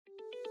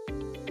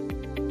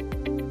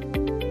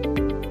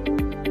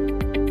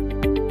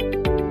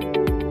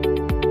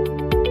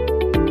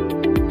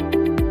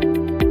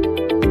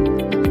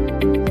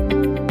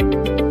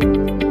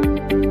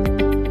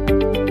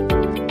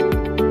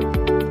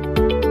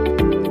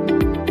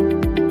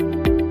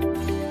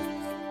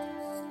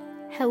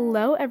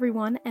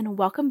everyone, and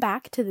welcome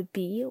back to the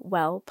Be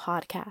Well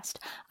podcast.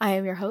 I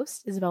am your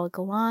host, Isabella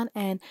Galan,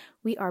 and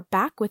we are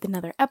back with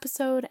another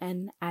episode.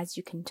 And as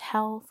you can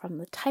tell from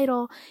the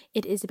title,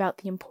 it is about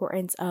the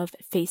importance of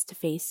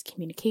face-to-face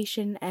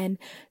communication and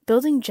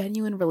building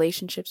genuine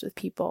relationships with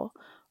people.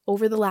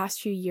 Over the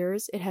last few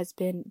years, it has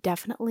been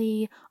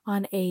definitely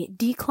on a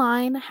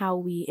decline how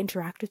we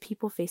interact with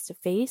people face to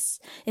face,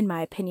 in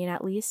my opinion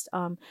at least,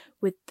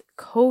 with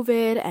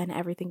COVID and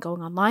everything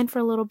going online for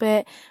a little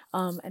bit,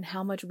 and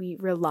how much we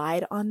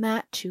relied on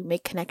that to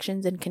make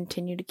connections and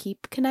continue to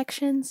keep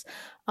connections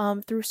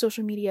through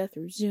social media,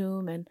 through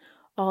Zoom and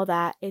all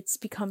that. It's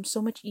become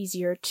so much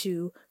easier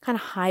to kind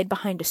of hide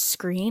behind a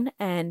screen,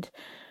 and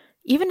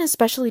even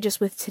especially just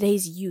with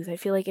today's youth, I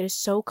feel like it is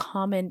so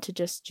common to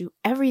just do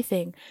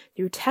everything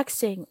through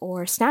texting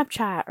or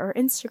Snapchat or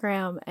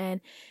Instagram,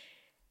 and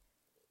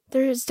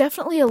there's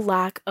definitely a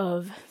lack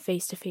of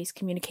face-to-face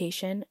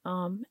communication,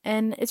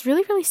 and it's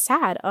really, really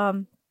sad.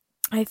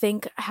 I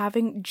think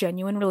having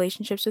genuine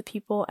relationships with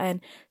people and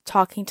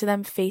talking to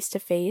them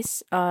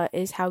face-to-face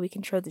is how we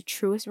can show the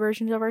truest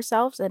versions of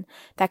ourselves, and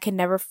that can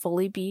never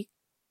fully be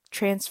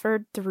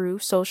transferred through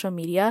social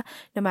media,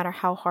 no matter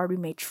how hard we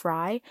may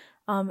try.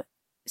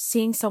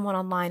 Seeing someone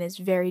online is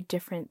very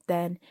different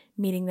than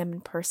meeting them in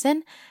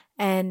person,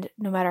 and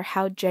no matter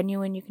how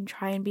genuine you can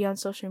try and be on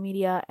social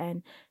media,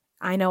 and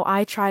I know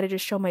I try to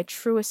just show my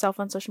truest self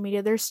on social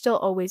media, there's still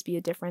always be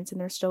a difference,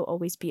 and there's still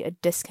always be a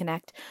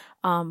disconnect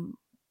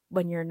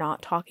when you're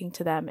not talking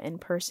to them in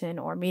person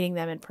or meeting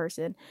them in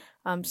person.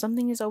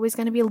 Something is always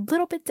going to be a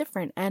little bit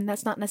different, and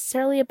that's not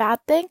necessarily a bad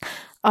thing,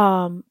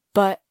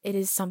 but it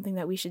is something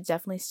that we should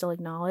definitely still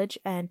acknowledge,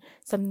 and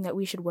something that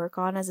we should work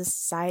on as a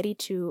society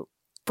to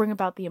bring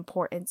about the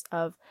importance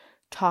of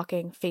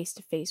talking face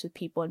to face with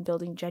people and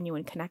building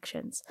genuine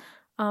connections.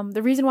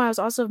 The reason why I was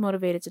also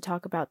motivated to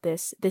talk about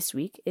this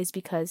week is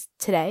because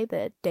today,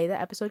 the day the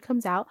episode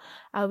comes out,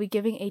 I'll be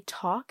giving a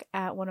talk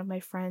at one of my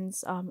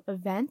friend's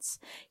events.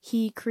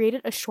 He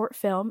created a short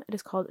film. It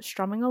is called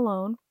Strumming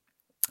Alone,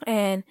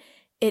 and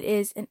it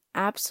is an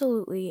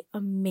absolutely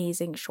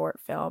amazing short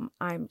film.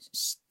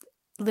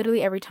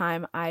 Literally every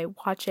time I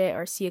watch it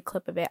or see a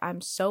clip of it,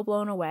 I'm so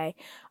blown away.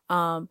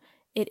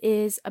 It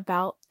is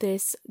about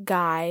this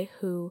guy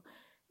who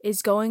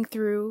is going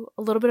through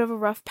a little bit of a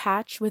rough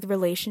patch with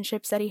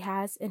relationships that he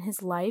has in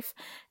his life.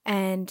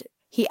 And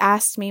he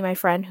asked me, my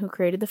friend who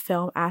created the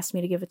film, asked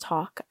me to give a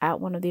talk at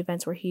one of the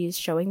events where he's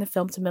showing the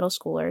film to middle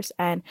schoolers,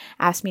 and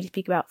asked me to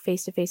speak about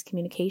face-to-face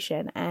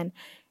communication. And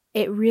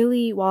it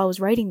really, while I was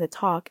writing the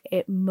talk,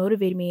 it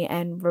motivated me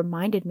and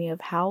reminded me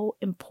of how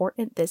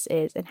important this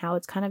is, and how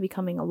it's kind of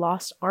becoming a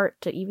lost art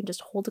to even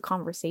just hold a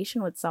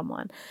conversation with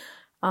someone.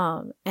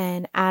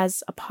 And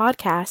as a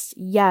podcast,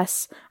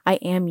 yes, I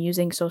am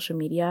using social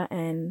media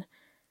and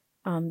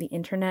the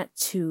internet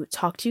to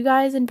talk to you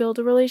guys and build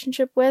a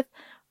relationship with,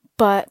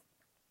 but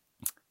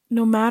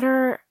no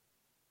matter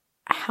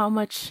how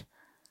much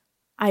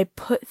I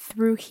put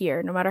through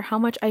here, no matter how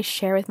much I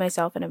share with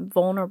myself and am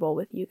vulnerable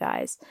with you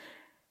guys,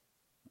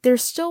 there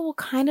still will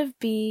kind of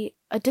be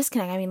a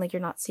disconnect. I mean, like,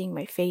 you're not seeing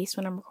my face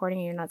when I'm recording,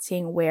 and you're not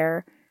seeing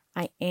where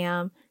I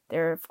am.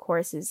 There, of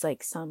course, is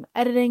like some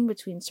editing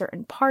between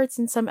certain parts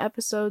in some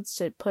episodes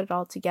to put it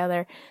all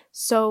together.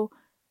 So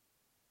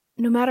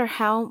no matter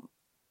how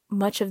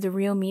much of the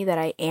real me that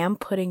I am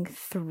putting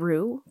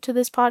through to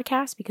this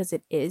podcast, because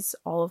it is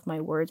all of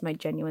my words, my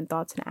genuine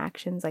thoughts and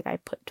actions, like I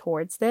put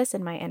towards this,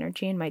 and my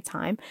energy and my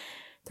time,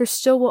 there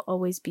still will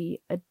always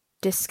be a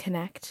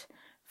disconnect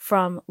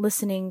from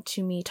listening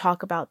to me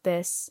talk about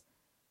this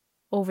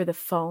over the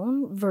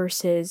phone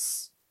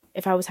versus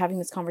if I was having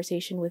this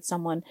conversation with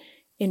someone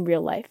in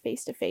real life,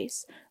 face to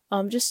face.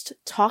 Just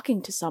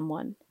talking to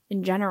someone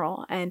in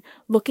general and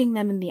looking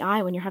them in the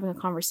eye when you're having a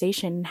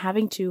conversation, and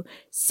having to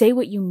say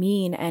what you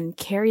mean and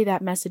carry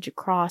that message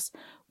across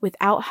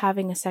without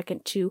having a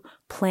second to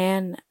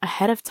plan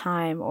ahead of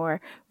time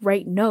or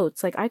write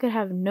notes. Like, I could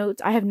have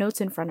notes. I have notes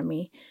in front of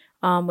me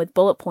with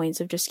bullet points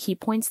of just key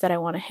points that I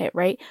want to hit,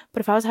 right? But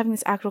if I was having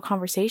this actual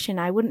conversation,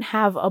 I wouldn't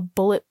have a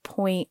bullet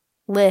point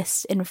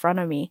list in front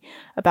of me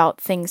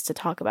about things to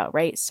talk about,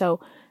 right?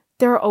 So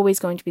there are always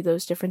going to be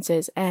those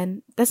differences,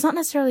 and that's not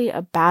necessarily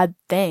a bad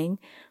thing.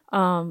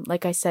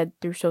 Like I said,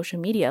 through social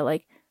media,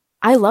 like,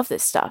 I love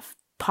this stuff.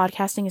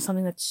 Podcasting is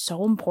something that's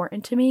so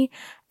important to me,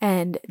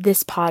 and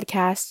this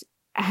podcast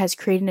has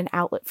created an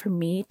outlet for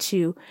me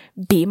to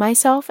be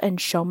myself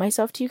and show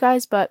myself to you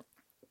guys, but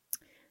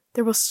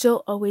there will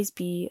still always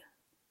be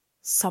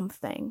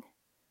something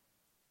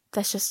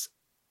that's just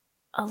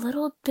a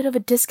little bit of a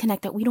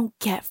disconnect that we don't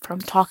get from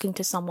talking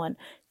to someone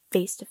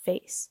face to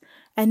face.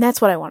 And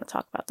that's what I want to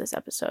talk about this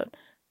episode.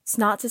 It's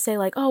not to say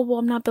like, oh, well,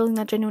 I'm not building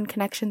that genuine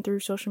connection through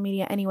social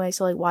media anyway,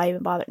 so like, why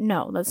even bother?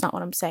 No, that's not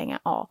what I'm saying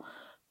at all.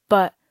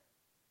 But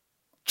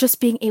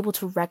just being able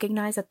to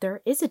recognize that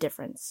there is a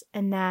difference,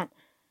 and that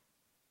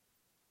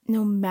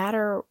no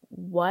matter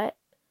what,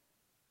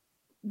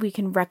 we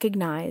can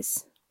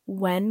recognize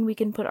when we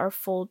can put our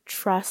full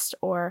trust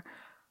or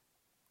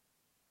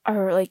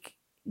our like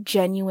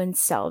genuine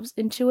selves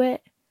into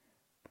it,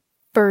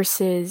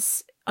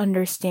 versus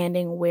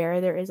understanding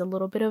where there is a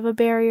little bit of a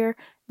barrier.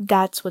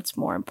 That's what's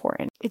more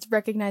important. It's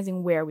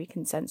recognizing where we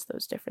can sense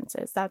those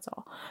differences. That's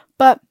all.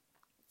 But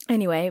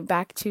anyway,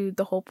 back to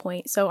the whole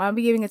point. So I'll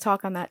be giving a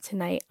talk on that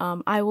tonight.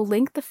 I will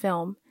link the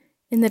film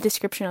in the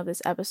description of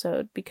this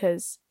episode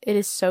because it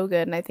is so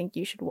good and I think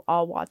you should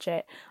all watch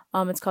it.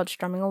 It's called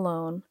Strumming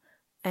Alone.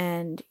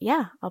 And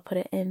yeah, I'll put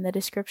it in the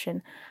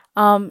description.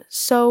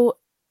 So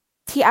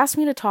he asked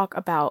me to talk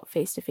about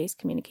face-to-face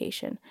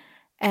communication.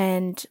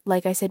 And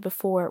like I said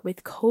before,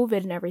 with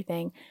COVID and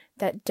everything,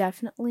 that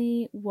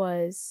definitely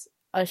was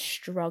a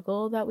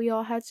struggle that we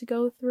all had to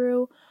go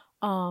through.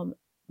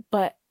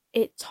 But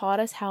it taught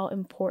us how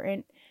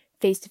important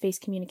face-to-face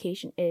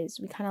communication is.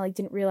 We kind of like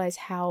didn't realize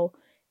how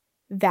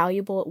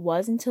valuable it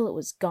was until it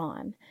was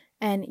gone.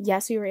 And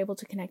yes, we were able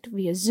to connect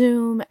via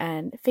Zoom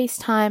and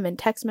FaceTime and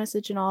text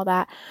message and all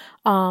that.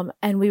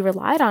 And we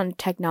relied on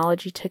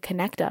technology to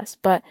connect us.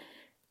 But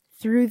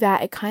through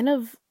that, it kind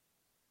of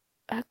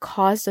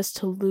caused us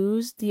to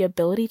lose the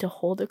ability to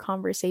hold a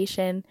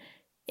conversation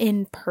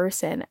in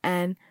person.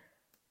 And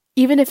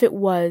even if it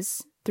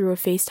was through a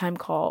FaceTime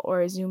call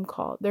or a Zoom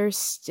call, there's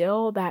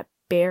still that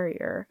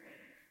barrier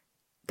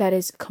that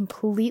is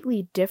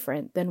completely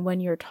different than when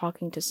you're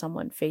talking to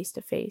someone face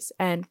to face.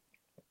 And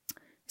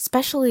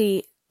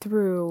especially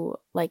through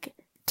like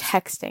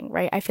texting,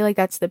 right? I feel like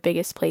that's the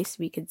biggest place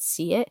we could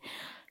see it.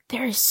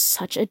 There is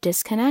such a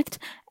disconnect,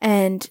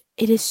 and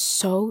it is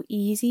so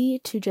easy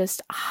to just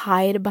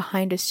hide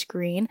behind a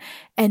screen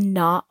and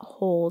not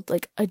hold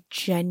like a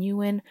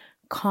genuine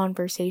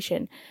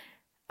conversation.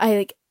 I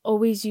like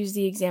always use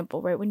the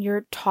example, right? When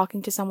you're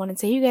talking to someone and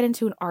say you get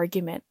into an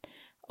argument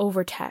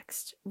over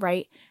text,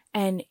 right?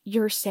 And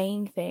you're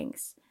saying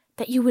things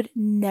that you would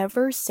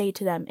never say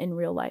to them in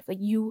real life. Like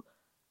you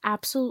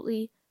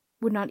absolutely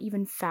would not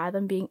even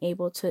fathom being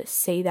able to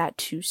say that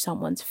to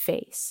someone's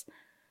face.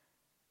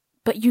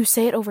 But you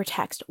say it over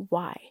text.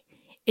 Why?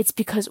 It's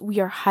because we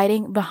are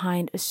hiding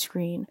behind a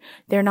screen.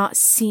 They're not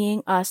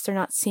seeing us. They're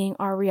not seeing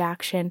our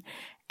reaction.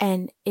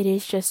 And it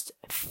is just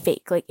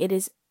fake. Like it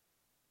is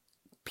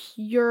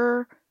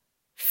pure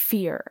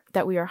fear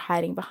that we are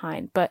hiding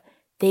behind. But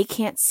they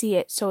can't see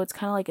it. So it's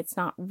kind of like it's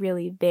not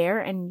really there.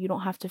 And you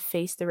don't have to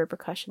face the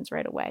repercussions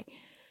right away.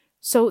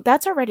 So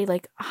that's already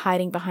like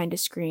hiding behind a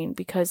screen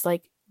because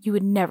like you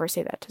would never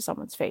say that to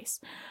someone's face.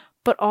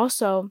 But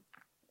also,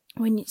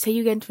 when you say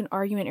you get into an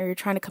argument or you're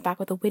trying to come back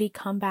with a witty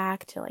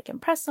comeback to like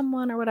impress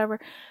someone or whatever,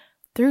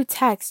 through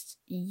text,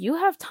 you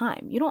have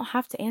time. You don't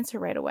have to answer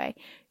right away.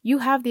 You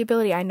have the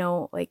ability. I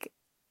know like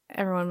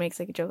everyone makes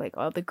like a joke like,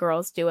 oh, the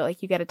girls do it.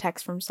 Like you get a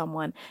text from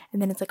someone and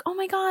then it's like, oh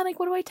my God, like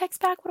what do I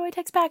text back? What do I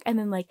text back? And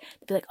then like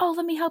they'll be like, oh,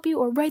 let me help you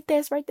or write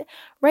this, write that,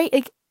 right?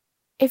 Like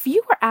if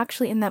you were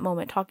actually in that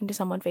moment talking to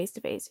someone face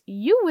to face,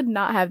 you would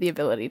not have the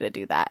ability to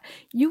do that.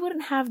 You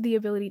wouldn't have the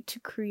ability to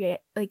create,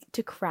 like,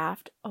 to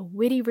craft a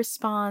witty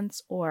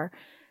response or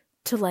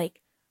to, like,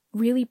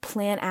 really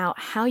plan out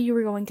how you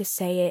were going to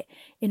say it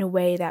in a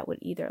way that would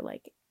either,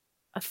 like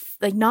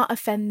not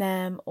offend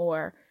them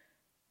or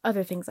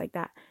other things like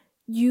that.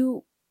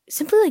 You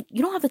simply, like,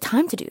 you don't have the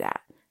time to do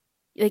that.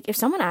 Like, if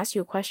someone asks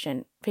you a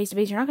question face to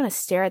face, you're not going to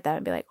stare at them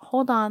and be like,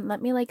 hold on,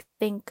 let me, like,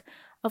 think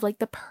of like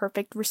the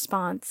perfect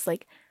response,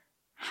 like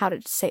how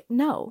to say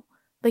no.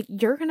 Like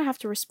you're gonna have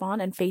to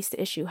respond and face the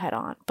issue head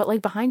on. But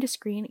like behind a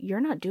screen, you're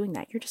not doing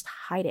that. You're just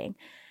hiding.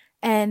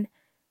 And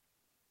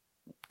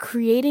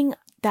creating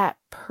that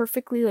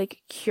perfectly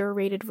like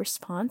curated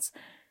response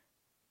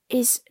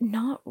is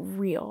not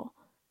real.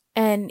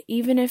 And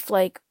even if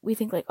like we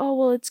think like, oh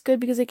well, it's good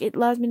because like it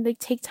allows me to like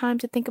take time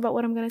to think about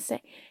what I'm gonna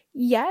say.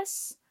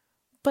 Yes,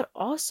 but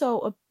also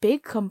a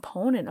big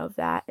component of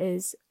that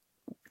is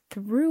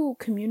through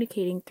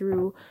communicating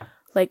through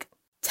like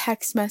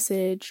text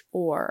message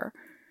or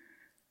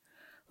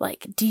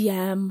like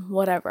DM,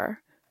 whatever.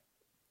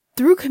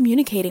 Through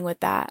communicating with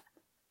that,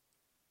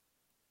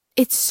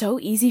 it's so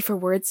easy for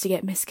words to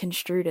get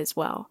misconstrued as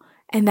well.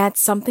 And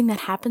that's something that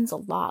happens a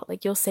lot.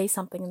 Like you'll say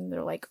something and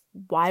they're like,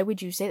 why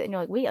would you say that? And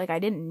you're like, wait, like I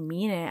didn't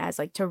mean it as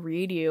like to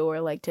read you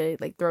or like to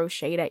like throw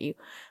shade at you.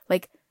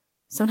 Like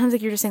sometimes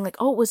like you're just saying like,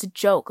 oh, it was a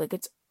joke. Like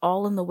it's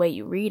all in the way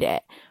you read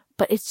it.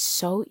 But it's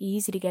so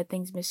easy to get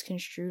things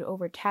misconstrued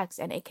over text,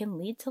 and it can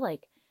lead to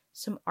like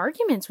some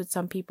arguments with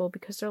some people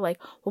because they're like,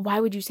 well, why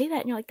would you say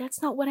that? And you're like,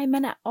 that's not what I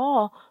meant at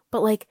all.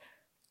 But like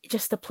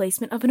just the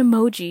placement of an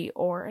emoji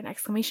or an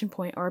exclamation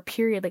point or a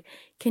period like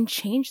can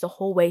change the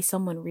whole way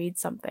someone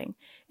reads something.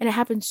 And it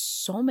happens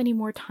so many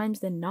more times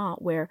than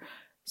not where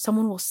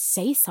someone will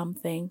say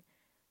something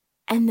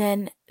and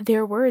then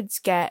their words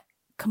get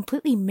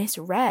completely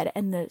misread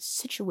and the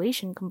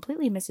situation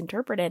completely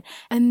misinterpreted.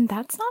 And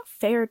that's not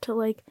fair to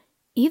like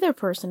either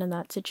person in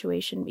that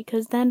situation,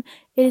 because then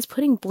it is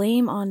putting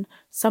blame on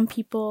some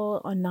people,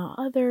 on not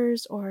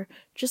others, or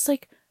just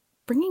like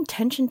bringing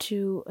tension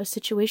to a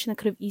situation that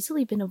could have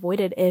easily been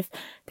avoided if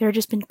there had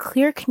just been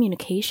clear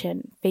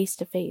communication face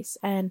to face.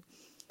 And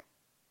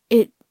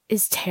it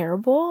is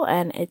terrible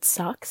and it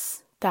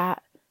sucks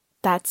that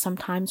that's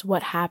sometimes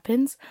what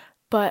happens,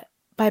 but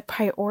by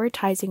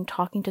prioritizing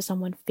talking to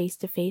someone face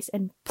to face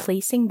and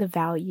placing the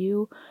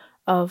value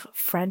of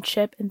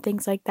friendship and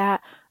things like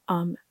that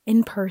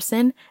in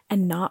person,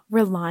 and not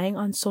relying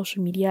on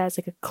social media as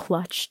like a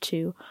clutch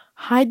to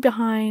hide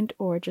behind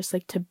or just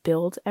like to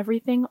build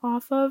everything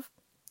off of,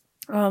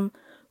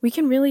 we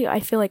can really, I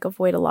feel like,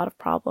 avoid a lot of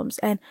problems.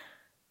 And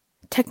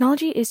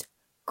technology is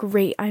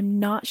great. I'm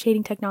not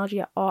shading technology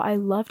at all. I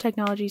love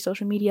technology,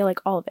 social media, like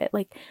all of it.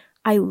 Like,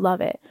 I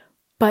love it.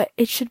 But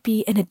it should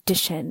be an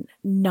addition,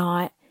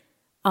 not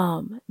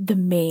the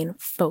main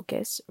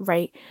focus,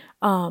 right?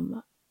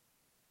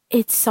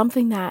 It's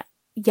something that,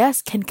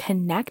 yes, can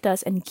connect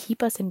us and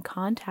keep us in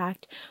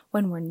contact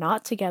when we're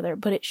not together,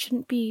 but it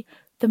shouldn't be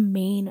the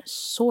main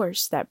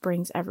source that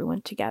brings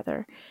everyone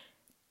together.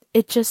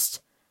 It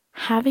just,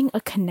 having a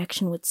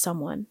connection with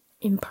someone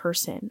in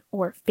person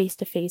or face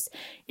to face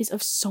is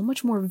of so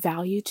much more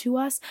value to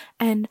us.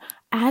 And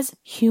as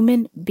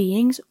human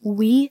beings,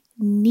 we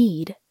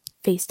need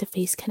face to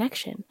face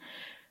connection.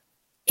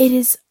 It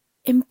is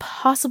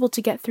impossible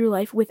to get through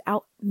life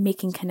without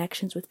making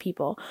connections with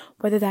people,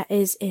 whether that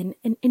is in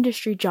an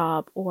industry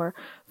job or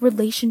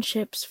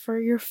relationships for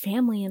your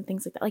family and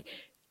things like that. Like,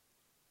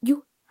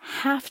 you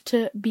have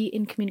to be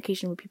in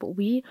communication with people.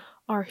 We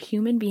are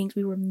human beings.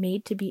 We were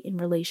made to be in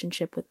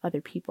relationship with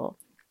other people.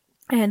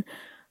 And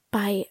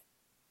by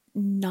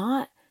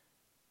not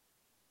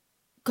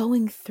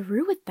going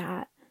through with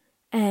that,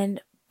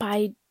 and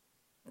by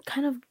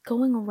kind of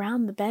going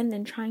around the bend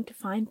and trying to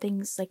find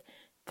things like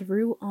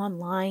through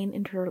online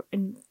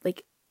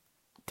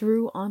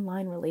through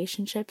online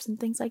relationships and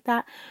things like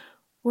that,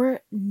 we're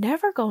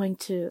never going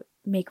to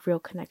make real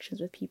connections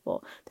with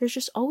people. There's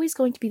just always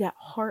going to be that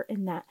heart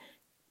and that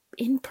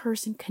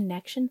in-person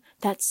connection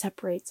that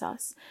separates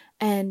us.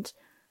 And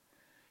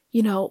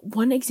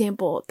one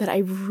example that I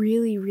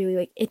really, really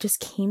like, it just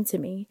came to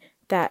me,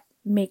 that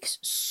makes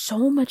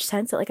so much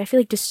sense, that like I feel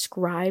like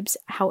describes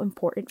how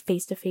important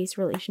face-to-face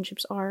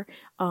relationships are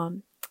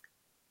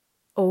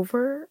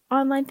over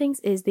online things,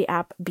 is the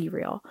app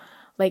BeReal.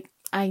 Like,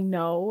 I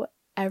know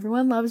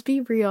everyone loves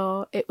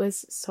BeReal. It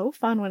was so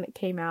fun when it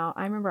came out.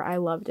 I remember I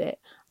loved it.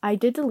 I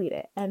did delete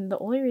it, and the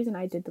only reason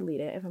I did delete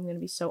it, if I'm going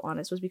to be so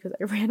honest, was because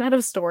I ran out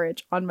of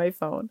storage on my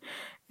phone,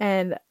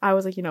 and I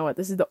was like, you know what,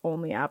 this is the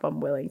only app I'm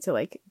willing to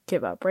like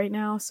give up right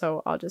now,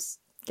 so I'll just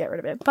get rid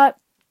of it. But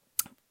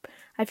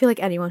I feel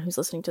like anyone who's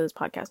listening to this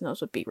podcast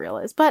knows what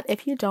BeReal is. But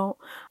if you don't,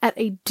 at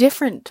a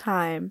different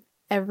time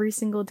every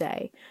single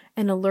day,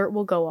 an alert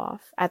will go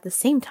off at the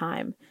same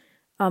time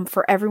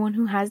for everyone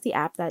who has the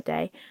app that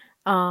day,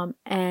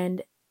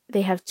 and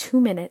they have 2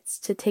 minutes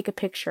to take a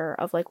picture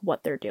of like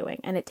what they're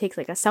doing, and it takes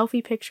like a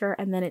selfie picture,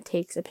 and then it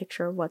takes a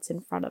picture of what's in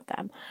front of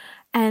them.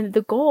 And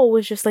the goal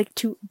was just like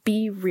to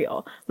be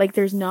real. Like,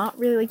 there's not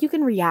really, like, you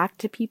can react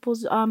to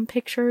people's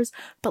pictures,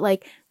 but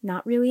like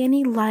not really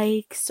any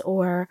likes,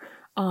 or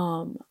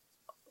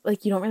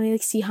like you don't really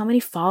like see how many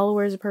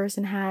followers a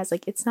person has.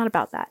 Like, it's not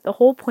about that. The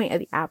whole point of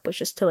the app was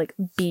just to like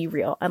be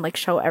real and like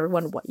show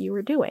everyone what you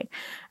were doing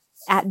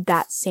at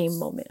that same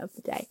moment of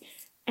the day.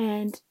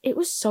 And it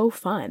was so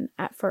fun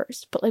at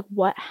first, but like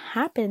what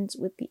happens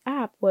with the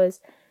app was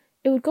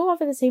it would go off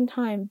at the same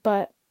time,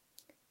 but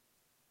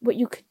what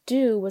you could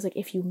do was, like,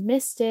 if you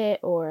missed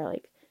it or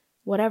like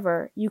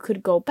whatever, you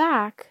could go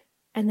back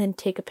and then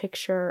take a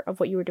picture of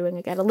what you were doing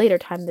like at a later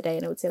time of the day,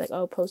 and it would say like,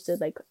 oh, posted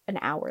like an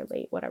hour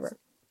late, whatever.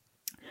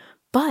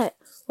 But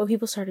what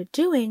people started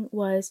doing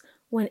was,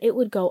 when it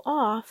would go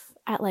off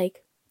at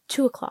like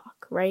 2:00,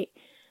 right?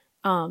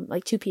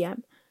 Like 2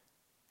 p.m.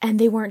 and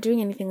they weren't doing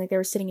anything, like they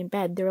were sitting in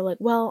bed, they were like,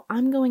 well,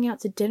 I'm going out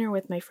to dinner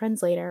with my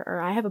friends later, or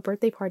I have a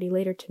birthday party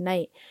later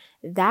tonight.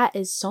 That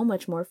is so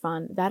much more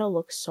fun. That'll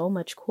look so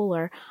much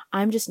cooler.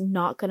 I'm just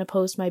not going to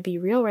post my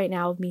BeReal right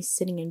now of me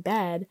sitting in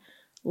bed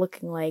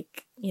looking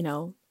like,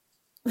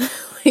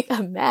 like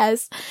a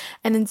mess.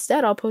 And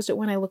instead, I'll post it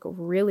when I look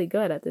really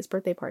good at this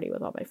birthday party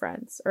with all my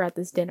friends, or at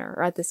this dinner,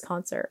 or at this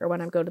concert, or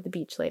when I go to the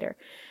beach later.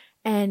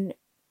 And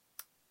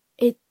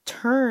it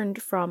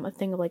turned from a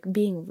thing of like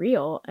being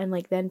real, and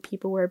like then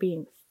people were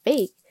being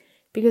fake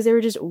because they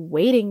were just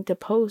waiting to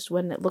post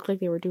when it looked like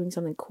they were doing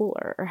something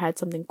cooler or had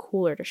something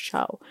cooler to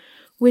show,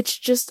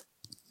 which just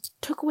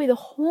took away the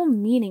whole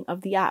meaning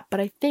of the app. But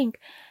I think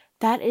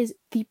that is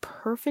the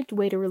perfect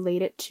way to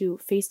relate it to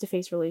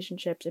face-to-face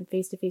relationships and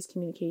face-to-face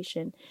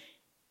communication,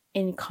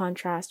 in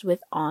contrast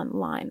with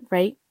online,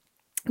 right?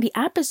 The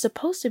app is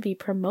supposed to be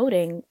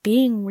promoting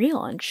being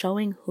real and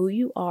showing who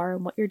you are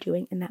and what you're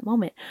doing in that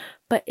moment.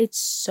 But it's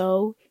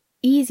so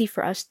easy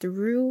for us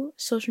through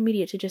social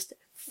media to just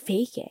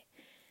fake it.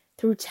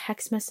 Through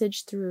text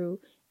message, through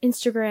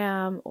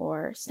Instagram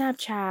or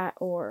Snapchat,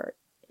 or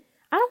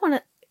I don't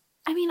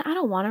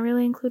want to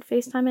really include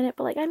FaceTime in it,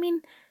 but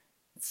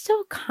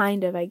still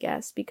kind of, I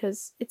guess,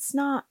 because it's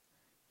not,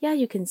 yeah,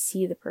 you can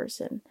see the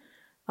person.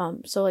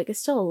 So like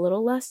it's still a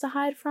little less to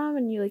hide from,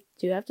 and you like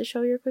do have to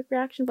show your quick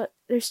reaction, but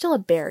there's still a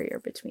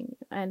barrier between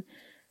you, and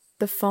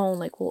the phone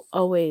like will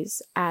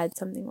always add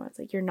something where it's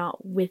like you're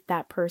not with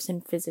that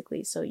person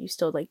physically, so you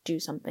still like do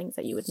some things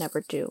that you would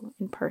never do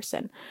in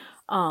person.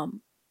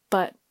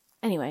 But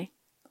anyway,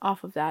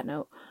 off of that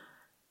note,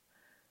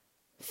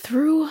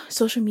 through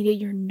social media,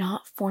 you're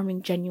not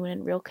forming genuine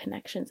and real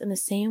connections in the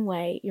same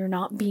way you're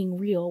not being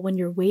real when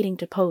you're waiting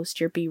to post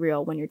your be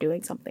real when you're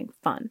doing something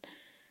fun.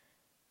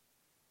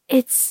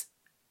 It's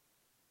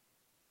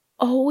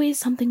always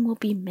something will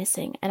be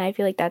missing, and I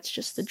feel like that's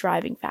just the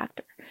driving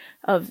factor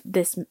of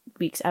this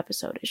week's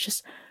episode. It's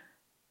just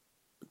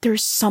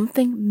there's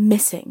something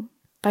missing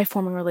by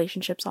forming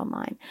relationships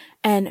online,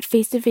 and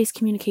face-to-face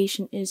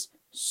communication is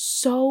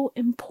so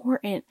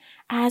important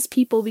as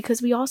people,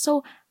 because we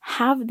also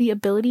have the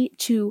ability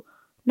to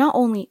not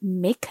only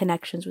make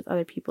connections with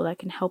other people that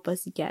can help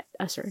us get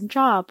a certain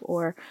job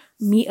or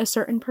meet a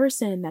certain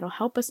person that'll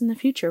help us in the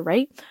future,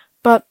 right?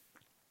 But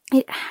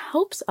it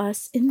helps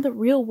us in the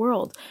real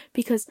world,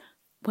 because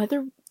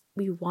whether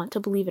we want to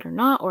believe it or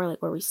not, or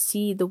like where we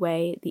see the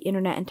way the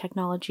internet and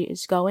technology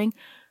is going,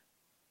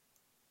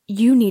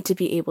 you need to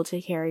be able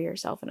to carry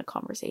yourself in a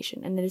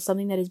conversation. And it is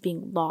something that is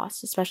being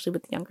lost, especially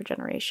with the younger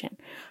generation.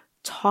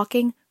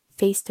 Talking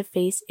face to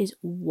face is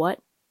what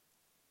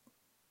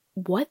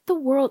the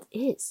world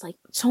is. Like,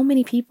 so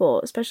many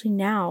people, especially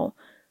now,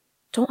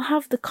 don't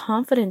have the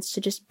confidence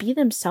to just be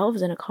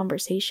themselves in a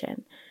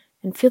conversation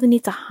and feel the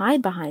need to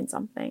hide behind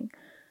something.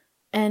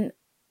 And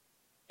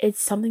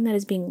it's something that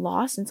is being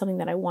lost, and something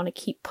that I want to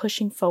keep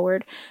pushing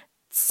forward,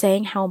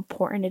 saying how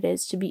important it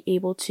is to be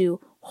able to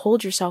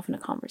hold yourself in a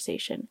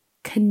conversation,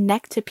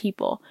 connect to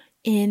people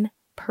in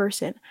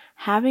person,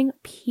 having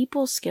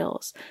people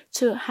skills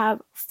to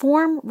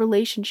form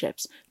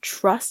relationships,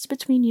 trust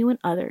between you and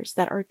others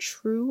that are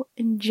true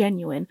and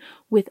genuine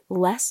with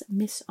less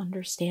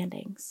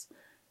misunderstandings.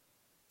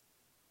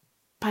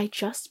 By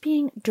just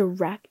being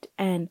direct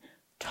and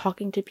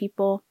talking to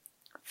people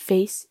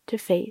face to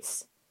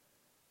face,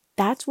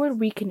 that's where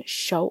we can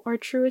show our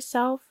truest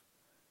self.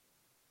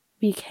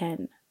 We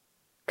can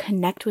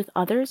connect with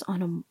others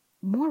on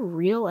a more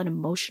real and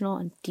emotional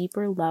and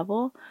deeper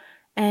level.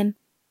 And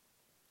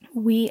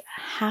we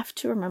have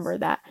to remember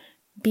that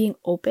being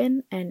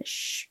open and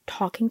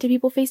talking to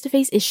people face to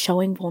face is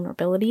showing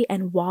vulnerability.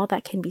 And while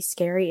that can be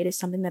scary, it is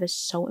something that is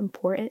so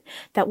important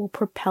that will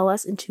propel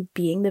us into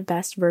being the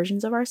best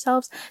versions of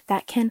ourselves,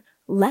 that can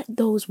let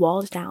those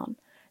walls down,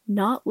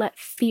 not let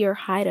fear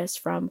hide us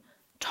from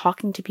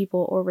talking to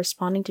people or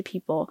responding to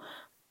people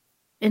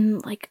in,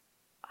 like,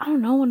 I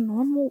don't know, a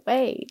normal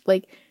way.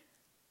 Like,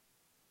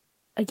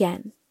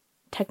 again,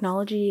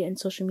 technology and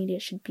social media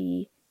should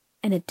be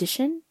an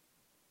addition.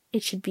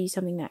 It should be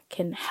something that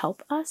can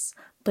help us,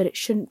 but it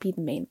shouldn't be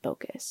the main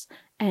focus.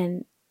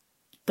 And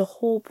the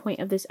whole point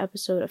of this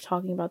episode of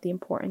talking about the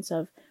importance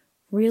of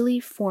really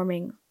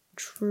forming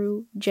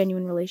true,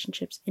 genuine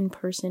relationships in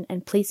person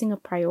and placing a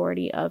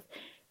priority of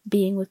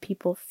being with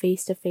people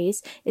face to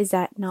face is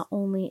that not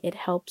only it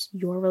helps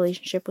your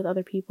relationship with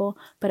other people,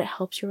 but it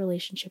helps your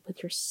relationship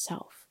with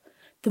yourself.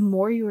 The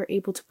more you are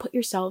able to put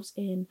yourselves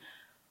in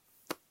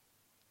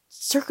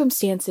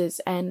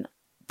circumstances and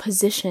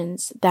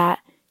positions that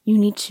you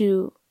need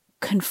to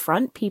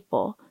confront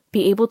people,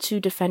 be able to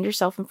defend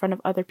yourself in front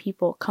of other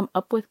people, come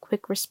up with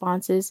quick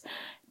responses,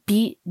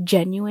 be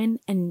genuine,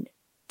 and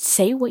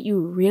say what you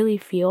really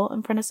feel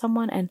in front of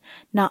someone, and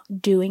not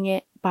doing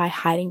it by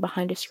hiding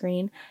behind a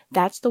screen.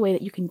 That's the way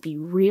that you can be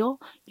real,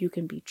 you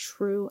can be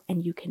true,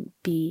 and you can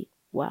be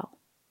well.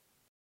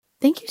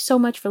 Thank you so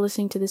much for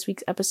listening to this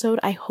week's episode.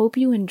 I hope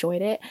you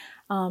enjoyed it.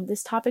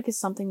 This topic is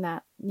something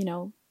that,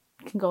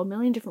 can go a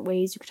million different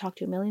ways. You could talk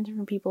to a million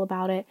different people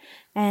about it.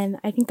 And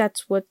I think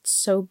that's what's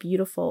so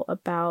beautiful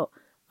about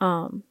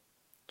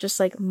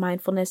just like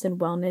mindfulness and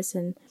wellness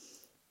and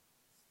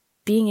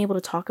being able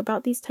to talk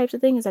about these types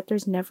of things, is that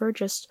there's never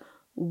just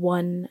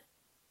one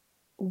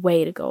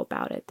way to go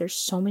about it. There's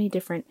so many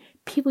different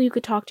people you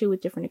could talk to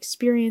with different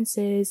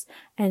experiences,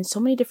 and so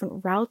many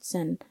different routes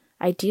and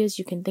ideas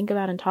you can think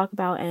about and talk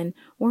about, and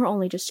we're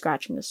only just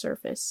scratching the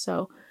surface.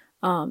 So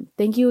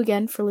thank you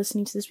again for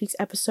listening to this week's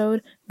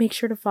episode. Make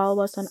sure to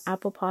follow us on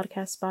Apple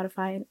Podcasts,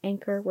 Spotify, and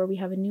Anchor, where we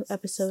have a new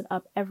episode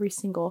up every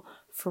single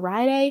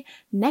Friday.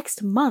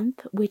 Next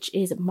month, which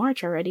is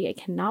March already, I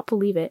cannot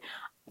believe it,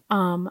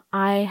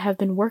 I have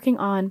been working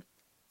on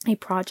a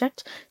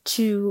project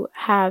to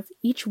have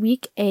each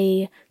week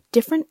a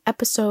different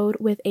episode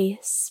with a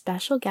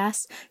special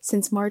guest.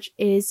 Since March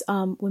is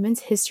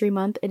Women's History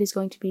Month, it is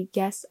going to be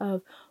guests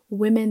of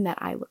women that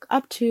I look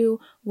up to,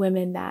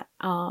 women that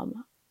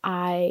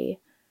I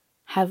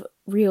have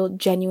real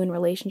genuine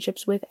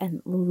relationships with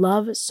and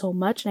love so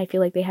much, and I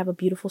feel like they have a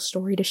beautiful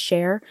story to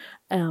share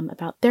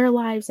about their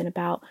lives and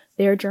about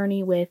their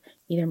journey with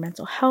either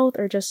mental health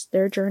or just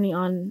their journey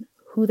on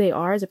who they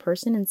are as a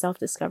person and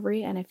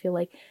self-discovery. And I feel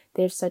like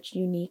they have such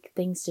unique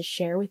things to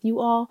share with you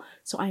all.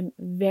 So I'm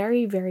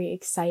very, very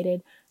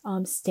excited.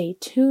 Stay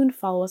tuned.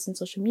 Follow us on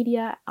social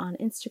media, on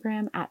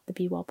Instagram at the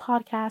Be Well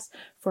Podcast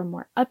for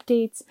more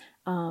updates,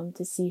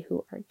 to see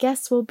who our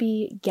guests will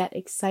be. Get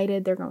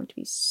excited. They're going to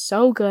be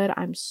so good.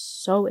 I'm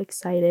so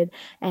excited,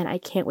 and I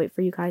can't wait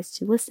for you guys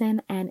to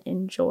listen and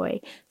enjoy.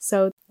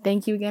 So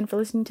thank you again for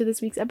listening to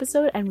this week's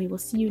episode, and we will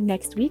see you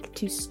next week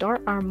to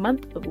start our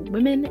month of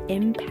women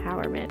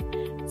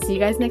empowerment. See you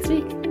guys next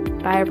week.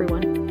 Bye,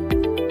 everyone.